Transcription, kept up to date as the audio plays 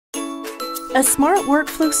a smart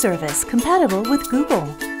workflow service compatible with Google.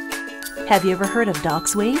 Have you ever heard of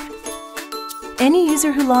Docswave? Any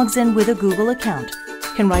user who logs in with a Google account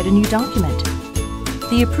can write a new document.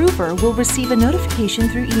 The approver will receive a notification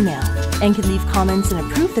through email and can leave comments and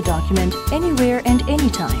approve the document anywhere and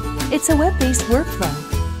anytime. It's a web-based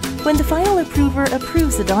workflow. When the final approver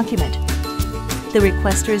approves the document, the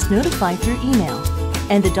requester is notified through email,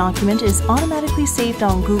 and the document is automatically saved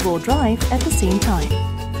on Google Drive at the same time.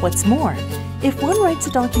 What's more, if one writes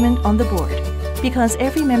a document on the board, because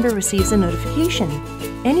every member receives a notification,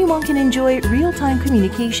 anyone can enjoy real-time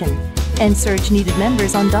communication and search needed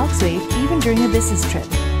members on Docswave even during a business trip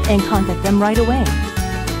and contact them right away.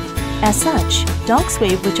 As such,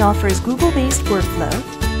 Docswave, which offers Google-based workflow,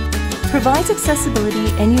 provides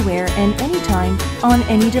accessibility anywhere and anytime on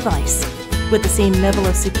any device, with the same level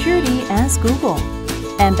of security as Google,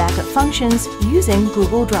 and backup functions using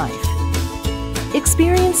Google Drive.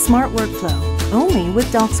 Experience smart workflow only with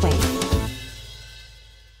Docswave.